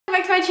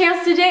to my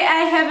channel. Today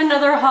I have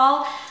another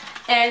haul,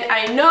 and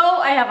I know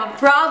I have a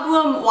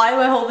problem. Why am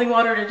I holding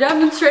water to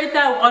demonstrate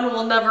that? One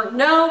will never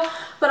know.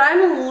 But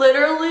I'm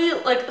literally,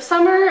 like,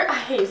 summer, I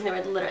hate using the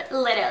word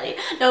literally.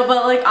 No,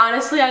 but like,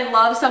 honestly, I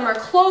love summer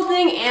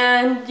clothing,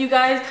 and you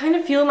guys kind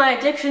of feel my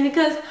addiction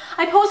because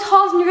I post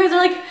hauls and you guys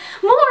are like,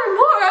 more,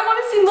 I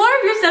want to see more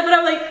of your stuff, and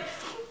I'm like,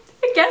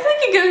 I guess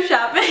I could go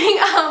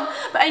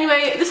shopping. But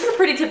anyway, this is a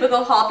pretty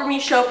typical haul for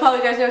me. ShowPo,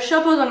 you guys know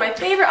ShowPo is one of my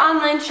favorite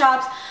online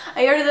shops.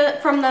 I order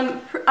from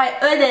them.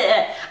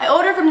 I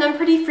order from them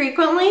pretty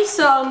frequently,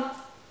 so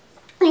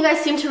you guys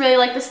seem to really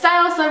like the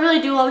style. So I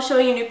really do love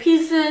showing you new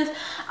pieces.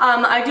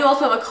 I do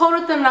also have a code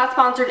with them, not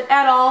sponsored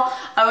at all.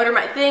 I order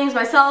my things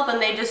myself,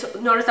 and they just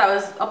noticed I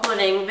was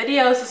uploading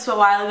videos just a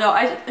while ago.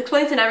 I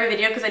explain this in every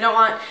video because I don't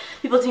want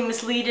people to be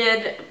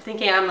misleaded,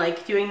 thinking I'm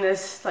like doing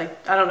this, like,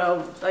 I don't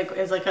know, like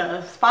as like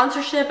a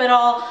sponsorship at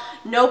all.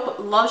 Nope,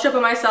 love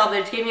shipping myself. They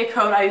just gave me a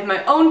code. I use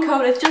my own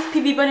code. It's just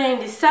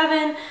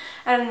PBBunny97,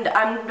 and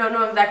I don't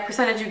know exact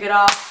percentage you get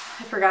off.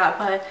 I forgot,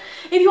 but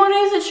if you want to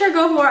use it, sure,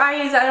 go for it.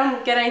 I use it. I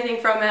don't get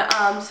anything from it.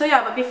 So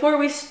yeah, but before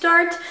we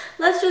start,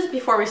 let's just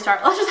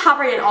hop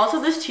right in.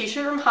 Also, this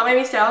t-shirt from Hot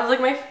Miami Style is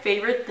like my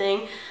favorite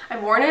thing.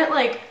 I've worn it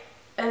like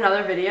in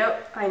another video,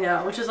 I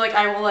know, which is like,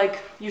 I will like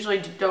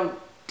usually don't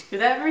do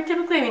that very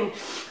typically. I mean,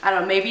 I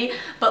don't know, maybe,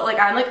 but like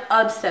I'm like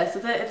obsessed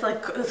with it. It's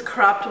like this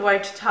cropped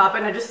white top,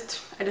 and I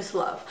just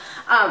love.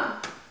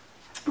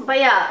 But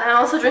yeah, I'm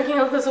also drinking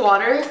this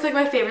water. It's like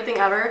my favorite thing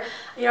ever.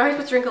 You know, I'm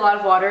supposed to drink a lot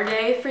of water a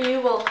day for you.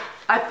 Well,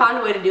 I found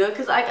a way to do it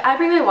because I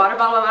bring my water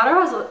bottle. My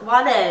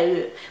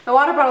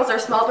water bottles are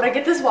small, but I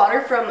get this water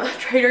from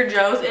Trader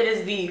Joe's. It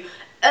is the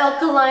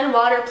alkaline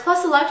water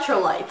plus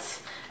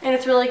electrolytes, and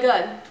it's really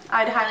good.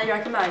 I'd highly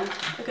recommend.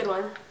 A good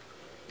one.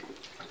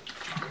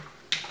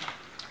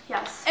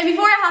 Yes. And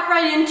before I hop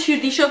right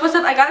into the ShowPo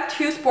stuff, I got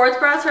 2 sports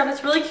bras from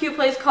this really cute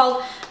place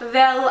called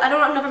I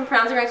don't know if I'm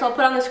pronouncing it right, so I'll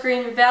put on the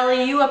screen,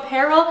 Value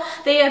Apparel.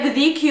 They have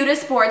the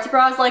cutest sports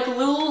bras, like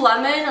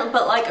Lululemon,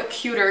 but like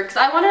cuter. Because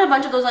I wanted a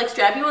bunch of those like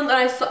strappy ones, and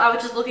I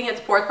was just looking at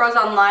sports bras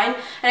online,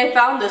 and I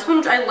found this one,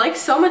 which I like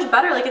so much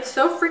better. Like, it's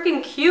so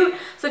freaking cute.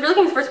 So if you're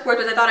looking for sports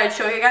bras, I thought I'd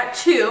show you. I got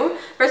 2.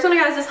 First one I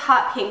got is this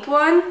hot pink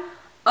one.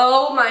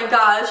 Oh my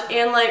gosh,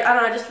 and like, I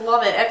don't know, I just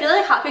love it. I feel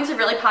like hot pink's a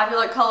really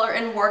popular color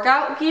in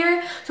workout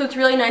gear, so it's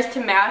really nice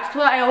to match to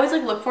what I always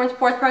like look for in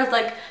sports bras,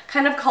 like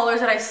kind of colors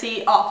that I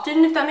see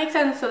often, if that makes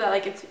sense, so that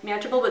like it's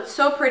matchable, but it's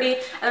so pretty.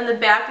 And then the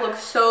back looks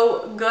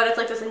so good. It's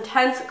like this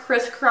intense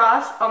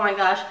crisscross. Oh my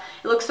gosh,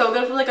 it looks so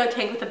good for like a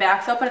tank with the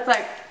backs up, but it's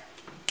like,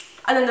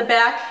 and then the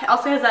back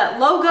also has that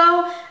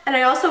logo. And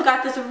I also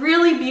got this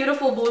really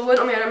beautiful blue one.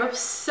 Oh my god, I'm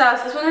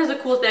obsessed. This one has the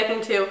coolest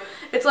backing too.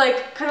 It's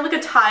like kind of like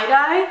a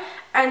tie-dye,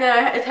 and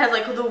then it has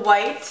like the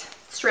white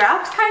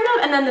straps kind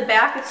of, and then the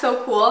back, it's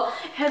so cool.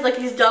 It has like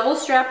these double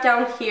strap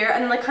down here,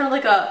 and then like kind of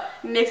like a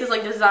mixes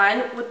like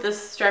design with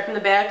this strap in the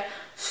back.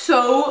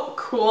 So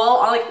cool,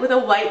 like with a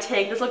white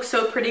tag. This looks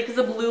so pretty because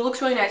the blue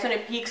looks really nice when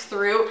it peeks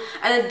through,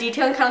 and the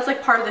detailing kind of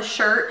like part of the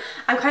shirt.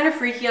 I'm kind of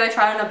freaky, and I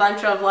tried on a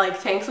bunch of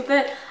like tanks with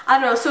it. I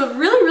don't know, so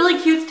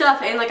really cute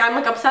stuff, and like I'm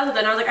like obsessed with it,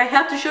 and I was like, I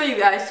have to show you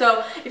guys.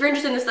 So if you're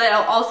interested in this,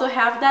 I'll also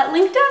have that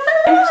link down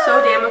below. I'm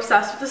so damn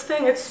obsessed with this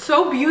thing. It's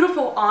so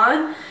beautiful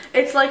on.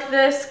 It's like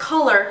this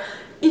color.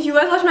 If you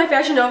guys watched my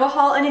Fashion Nova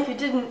haul, and if you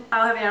didn't,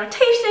 I'll have an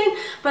annotation,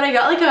 but I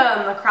got like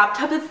a crop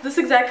top that's this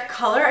exact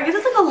color. I guess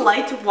it's like a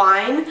light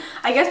wine.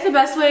 I guess the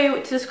best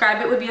way to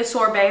describe it would be a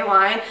sorbet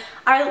wine.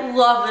 I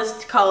love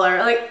this color.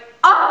 Like,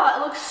 it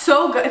looks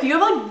so good. If you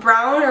have like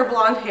brown or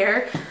blonde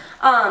hair,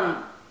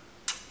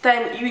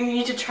 then you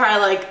need to try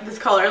like this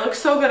color. It looks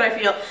so good, I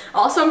feel.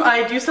 Also,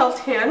 I do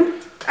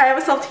self-tan. I have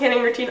a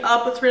self-tanning routine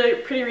up. It's really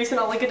pretty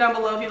recent. I'll link it down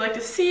below if you'd like to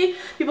see.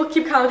 People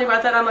keep commenting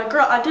about that. I'm like,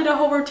 girl, I did a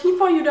whole routine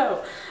for you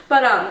though.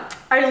 But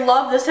I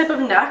love this type of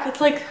neck. It's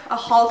like a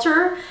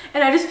halter,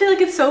 and I just feel like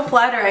it's so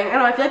flattering. I don't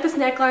know, I feel like this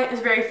neckline is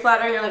very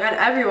flattering, like on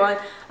everyone.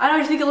 I don't know, I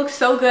just think it looks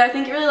so good. I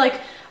think it really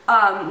like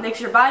makes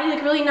your body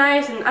look really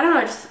nice, and I don't know,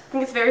 I just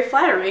think it's very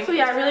flattering. So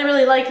yeah, I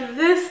really like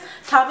this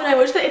top, and I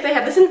wish that if they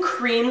had this in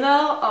cream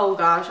though, oh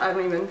gosh, I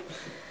don't even.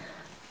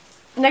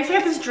 Next I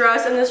got this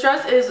dress, and this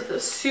dress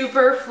is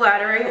super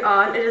flattering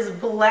on. It is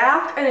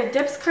black, and it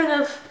dips kind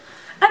of,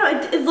 I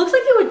don't know, it looks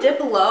like it would dip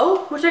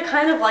low, which I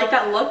kind of like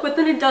that look, but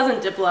then it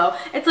doesn't dip low.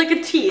 It's like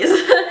a tease.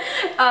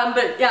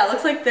 But yeah, it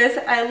looks like this.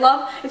 I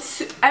love,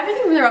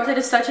 everything from their website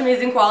is such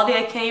amazing quality.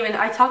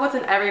 I talk about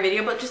this in every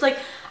video, but just like,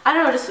 I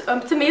don't know, just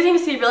it's amazing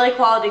to see really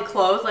quality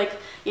clothes, like,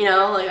 you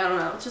know, like, I don't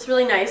know, it's just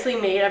really nicely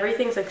made.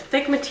 Everything's like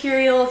thick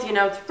materials, you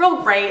know, it's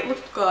real great, it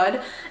looks good,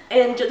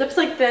 and it looks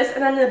like this.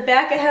 And then in the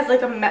back it has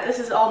like this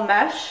is all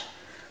mesh.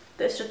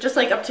 This just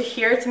like up to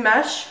here, it's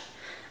mesh,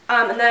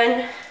 and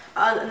then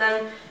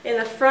in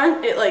the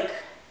front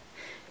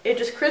it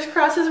just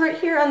crisscrosses right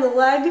here on the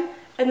leg,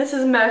 and this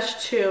is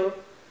mesh too.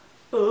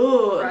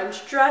 Ooh,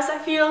 grunge dress, I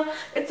feel.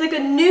 It's like a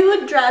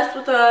nude dress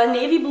with a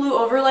navy blue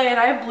overlay, and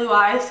I have blue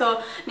eyes,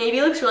 so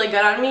navy looks really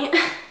good on me.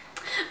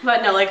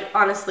 But no, like,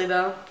 honestly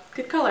though,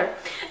 good color.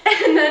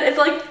 And then it's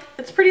like,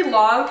 it's pretty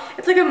long.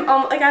 It's like a,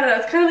 like, I don't know,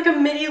 it's kind of like a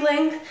midi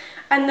length.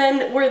 and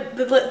then where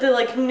the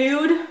like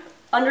nude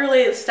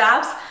underlay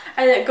stops,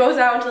 and it goes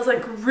out into this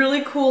like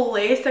really cool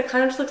lace that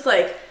kind of just looks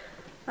like,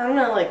 I don't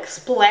know, like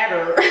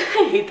splatter.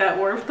 I hate that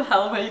word. What the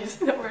hell am I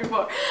using that word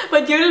for?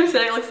 But do you know what I'm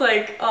saying? It looks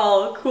like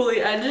all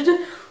coolly edged.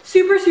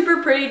 Super,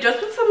 super pretty.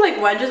 Just with some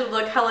like wedges would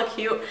look hella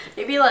cute.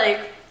 Maybe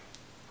like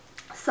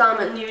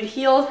some nude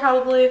heels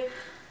probably.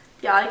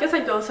 Yeah, I guess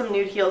I'd go with some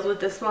nude heels with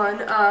this one.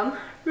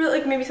 Really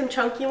like maybe some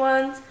chunky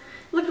ones.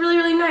 It looked really,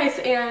 really nice,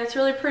 and it's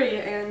really pretty,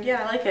 and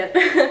yeah, I like it.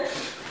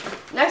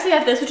 Next I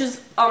got this, which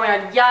is, oh my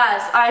god,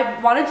 yes,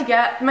 I wanted to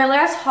get my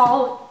last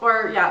haul,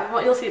 or yeah,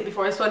 well, you'll see it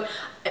before this one,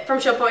 from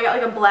ShowPo. I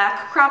got like a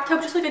black crop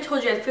top, just like I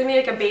told you. It's gonna be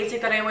like a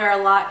basic that I wear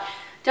a lot.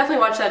 Definitely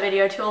watch that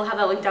video too. I'll have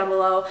that link down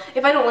below.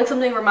 If I don't link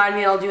something, remind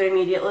me and I'll do it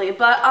immediately.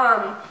 But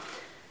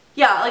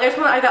yeah, like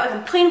I got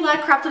like a plain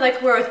black crop top that I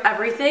could wear with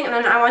everything, and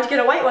then I wanted to get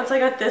a white one, so I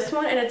got this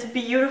one, and it's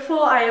beautiful.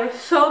 I am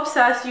so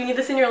obsessed. You need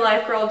this in your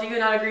life, girl. Do you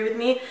not agree with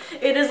me?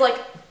 It is like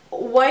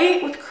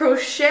white with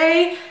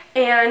crochet,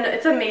 and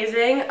it's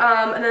amazing.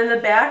 And then the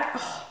back,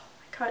 oh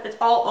my god, it's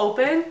all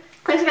open.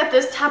 I just got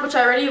this top, which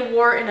I already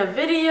wore in a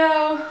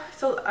video.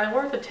 So I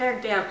wore the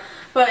tag, damn.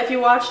 But if you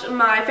watched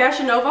my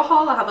Fashion Nova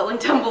haul, I'll have it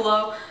linked down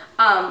below.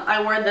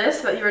 I wore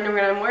this, so that you already know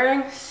what I'm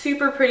wearing.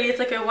 Super pretty. It's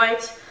like a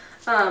white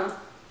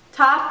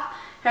top.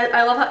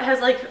 I love how it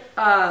has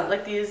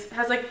like these,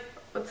 has like,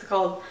 what's it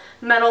called,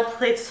 metal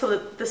plates, so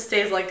that this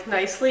stays like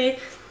nicely.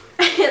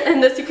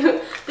 And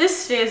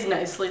this stays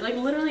nicely, like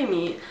literally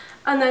me.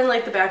 And then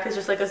like the back is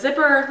just like a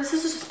zipper. This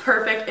is just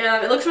perfect.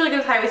 It looks really good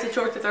with high-waisted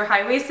shorts if they're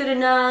high-waisted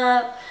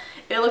enough.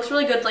 It looks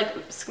really good like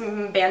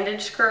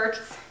bandage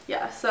skirts.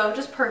 Yeah, so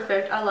just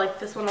perfect. I like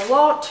this one a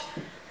lot.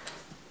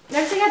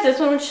 Next I got this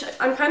one, which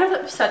I'm kind of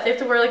upset they have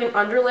to wear like an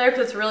underlayer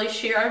because it's really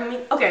sheer. I mean,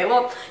 okay,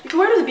 well, you can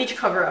wear it as a beach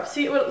cover up.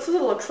 See what, this is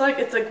what it looks like.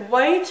 It's like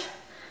white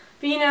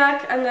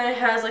V-neck, and then it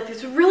has like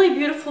these really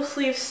beautiful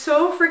sleeves,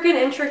 so freaking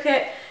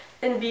intricate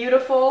and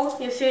beautiful.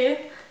 You see?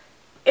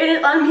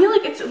 And on me,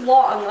 like, it's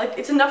long. Like,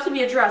 it's enough to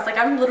be a dress. Like,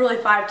 I'm literally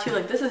 5'2".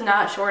 Like, this is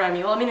not short on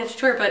me. Well, I mean, it's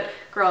short, but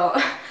girl.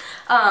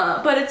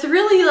 But it's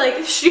really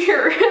like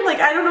sheer. Like,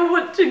 I don't know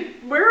what to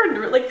wear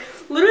under it. Like,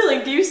 literally,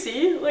 like, do you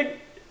see? Like,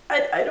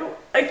 I don't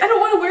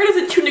want to wear it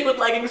as a tunic with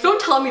leggings. Don't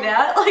tell me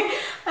that. Like,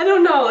 I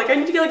don't know. Like, I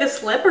need to get like a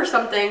slip or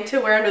something to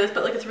wear under this,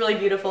 but like, it's really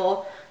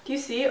beautiful. Do you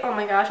see? Oh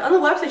my gosh. On the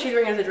website, she's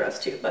wearing it as a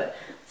dress too, but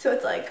so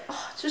it's like,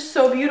 oh, it's just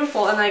so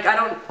beautiful. And like,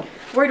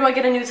 where do I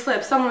get a new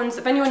slip?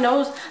 If anyone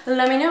knows, then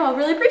let me know. I'll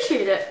really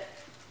appreciate it.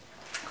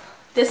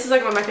 This is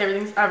like one of my favorite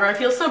things ever. I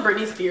feel so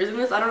Britney Spears in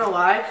this. I don't know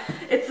why.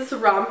 It's this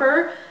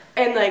romper,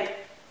 and like,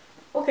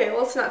 okay,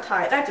 well, it's not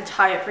tied. I have to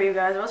tie it for you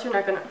guys, or else you're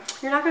not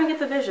gonna get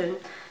the vision.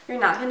 You're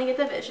not gonna get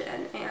the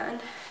vision.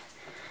 And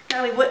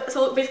now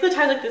so it basically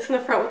ties like this in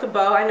the front with a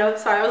bow. I know,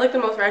 sorry, I was like the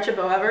most ratchet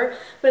bow ever,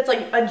 but it's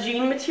like a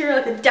jean material,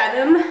 like a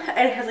denim,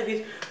 and it has like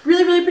these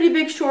really, really pretty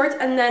big shorts,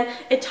 and then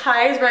it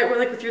ties right where,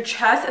 like, with your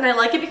chest, and I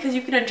like it because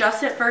you can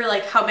adjust it for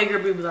like how big your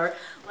boobs are.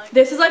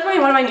 This is like one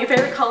of my new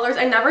favorite colors.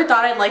 I never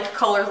thought I'd like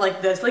colors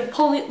like this. Like,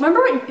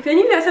 remember if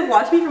any of you guys have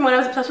watched me from when I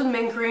was obsessed with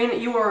mint green,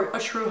 you are a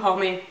true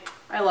homie.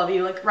 I love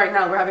you. Like, right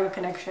now we're having a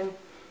connection.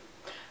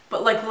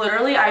 But like,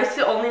 literally, I used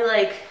to only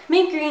like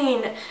mint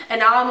green, and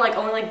now I'm like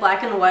only like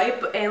black and white,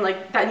 and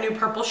like that new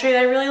purple shade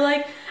I really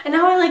like, and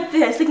now I like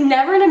this. Like,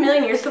 never in a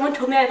million years someone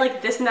told me I'd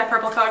like this and that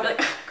purple color. I'd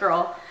be like,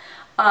 girl,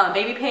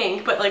 baby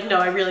pink. But like, no,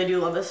 I really do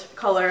love this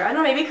color. I don't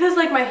know, maybe because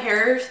like my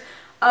hair's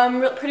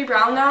pretty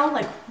brown now,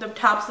 like the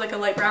top's like a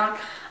light brown.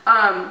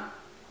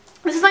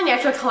 This is my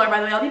natural color, by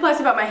the way. A lot of people ask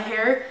about my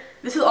hair.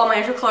 This is all my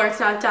natural color, it's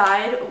not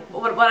dyed.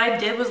 What I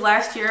did was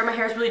last year, my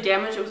hair was really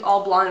damaged, it was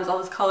all blonde, it was all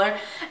this color, and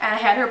I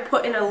had her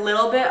put in a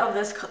little bit of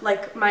this,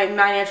 like my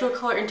natural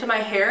color into my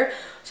hair,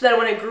 so that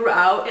when it grew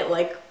out, it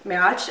like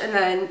matched, and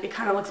then it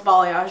kind of looks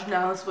balayage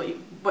now, is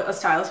what a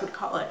stylist would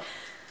call it.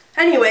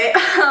 Anyway,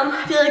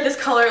 I feel like this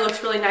color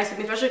looks really nice with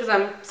me, especially because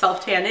I'm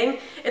self-tanning.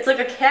 It's like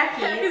a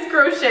khaki. It's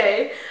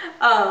crochet.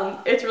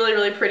 It's really,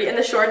 really pretty. And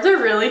the shorts are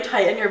really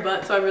tight in your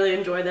butt, so I really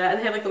enjoy that. And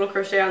they have like little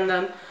crochet on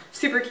them.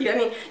 Super cute. I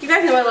mean, you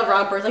guys know I love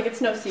rompers. Like, it's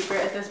no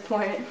secret at this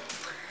point.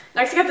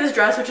 Next, I got this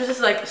dress, which is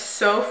just like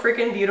so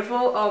freaking beautiful.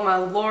 Oh my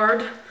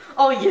lord.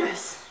 Oh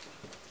yes.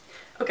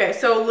 Okay,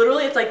 so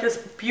literally it's like this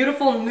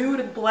beautiful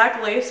nude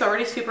black lace,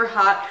 already super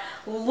hot.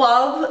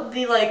 Love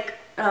the like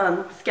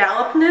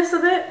scallopness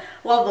of it.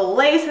 Love the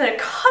lace, and it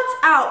cuts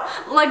out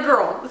like,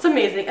 girl, it's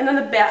amazing. And then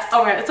the back,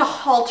 oh my god, it's a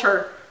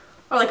halter,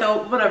 or like a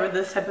whatever,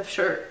 this type of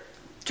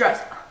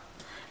dress.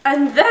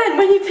 And then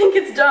when you think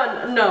it's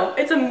done, no,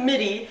 it's a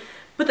midi,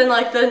 but then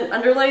like the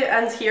underlay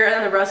ends here, and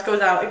then the rest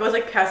goes out. It goes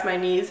like past my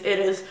knees. It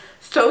is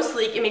so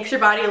sleek. It makes your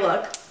body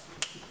look,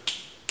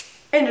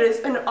 and it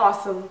is an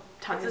awesome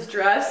time. This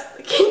dress,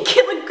 can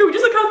we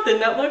just look how thin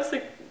that looks?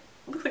 Like,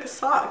 it looks like a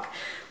sock.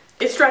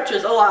 It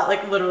stretches a lot,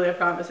 like literally, I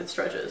promise, it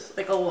stretches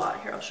like a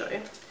lot. Here, I'll show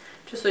you,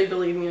 just so you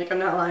believe me, like I'm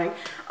not lying.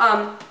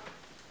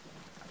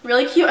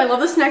 Really cute. I love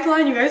this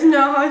neckline. You guys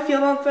know how I feel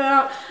about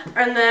that.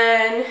 And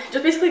then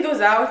just basically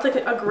goes out. It's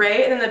like a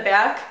gray, and then the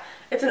back,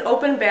 it's an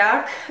open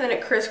back, and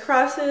it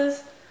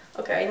crisscrosses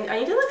Okay, I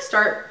need to like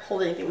start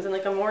holding things in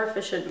like a more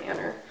efficient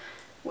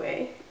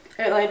way.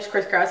 And like just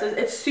crisscrosses.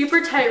 It's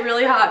super tight,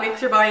 really hot,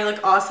 makes your body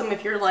look awesome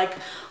if you're like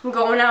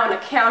going out on a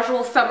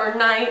casual summer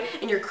night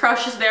and your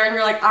crush is there and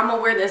you're like, I'm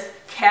gonna wear this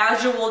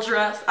casual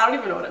dress. I don't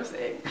even know what I'm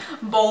saying.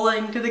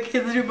 Bowling. Do the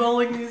kids do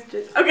bowling these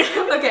days? Okay,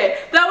 okay.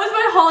 That was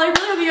my haul. I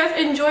really hope you guys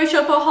enjoy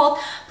ShowPo hauls.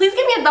 Please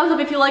give me a thumbs up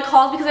if you like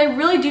hauls because I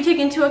really do take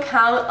into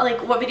account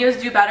like what videos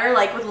do better,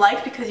 like with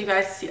likes, because you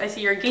guys see, I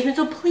see your engagement.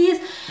 So please,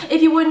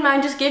 if you wouldn't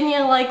mind, just give me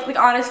a like. Like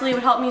honestly, it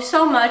would help me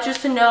so much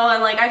just to know,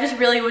 and like I just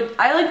really would,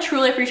 I like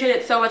truly appreciate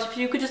it so much if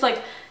you could just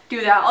like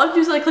do that. All you have to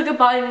do is like click a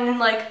button and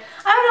like,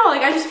 I don't know,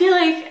 like I just feel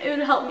like it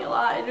would help me a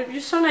lot. It would be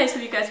just so nice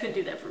if you guys could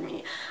do that for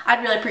me.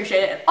 I'd really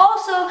appreciate it. And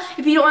also,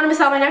 if you don't want to miss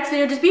out on my next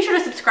video, just be sure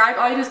to subscribe.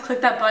 All you do is click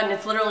that button.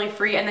 It's literally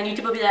free, and then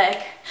YouTube will be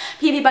like,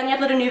 PB Bunny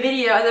upload a new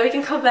video, and then we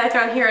can come back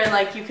on here and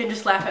like you can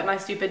just laugh at my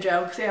stupid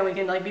jokes and we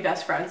can like be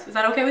best friends. Is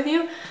that okay with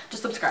you?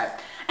 Just subscribe.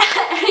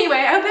 Anyway,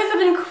 I hope you guys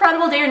have an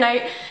incredible day or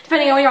night,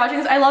 depending on when you're watching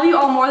this. I love you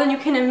all more than you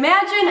can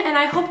imagine, and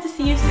I hope to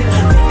see you soon.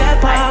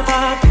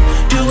 Bye.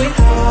 Do it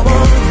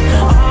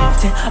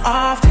often,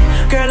 often,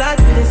 girl, I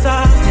do this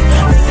often.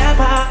 Make that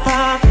pop,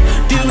 pop,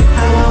 do it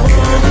how I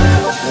want.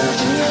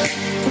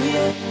 Ooh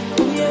yeah,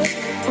 ooh yeah, ooh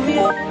yeah, ooh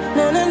yeah,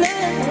 na na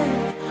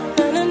na.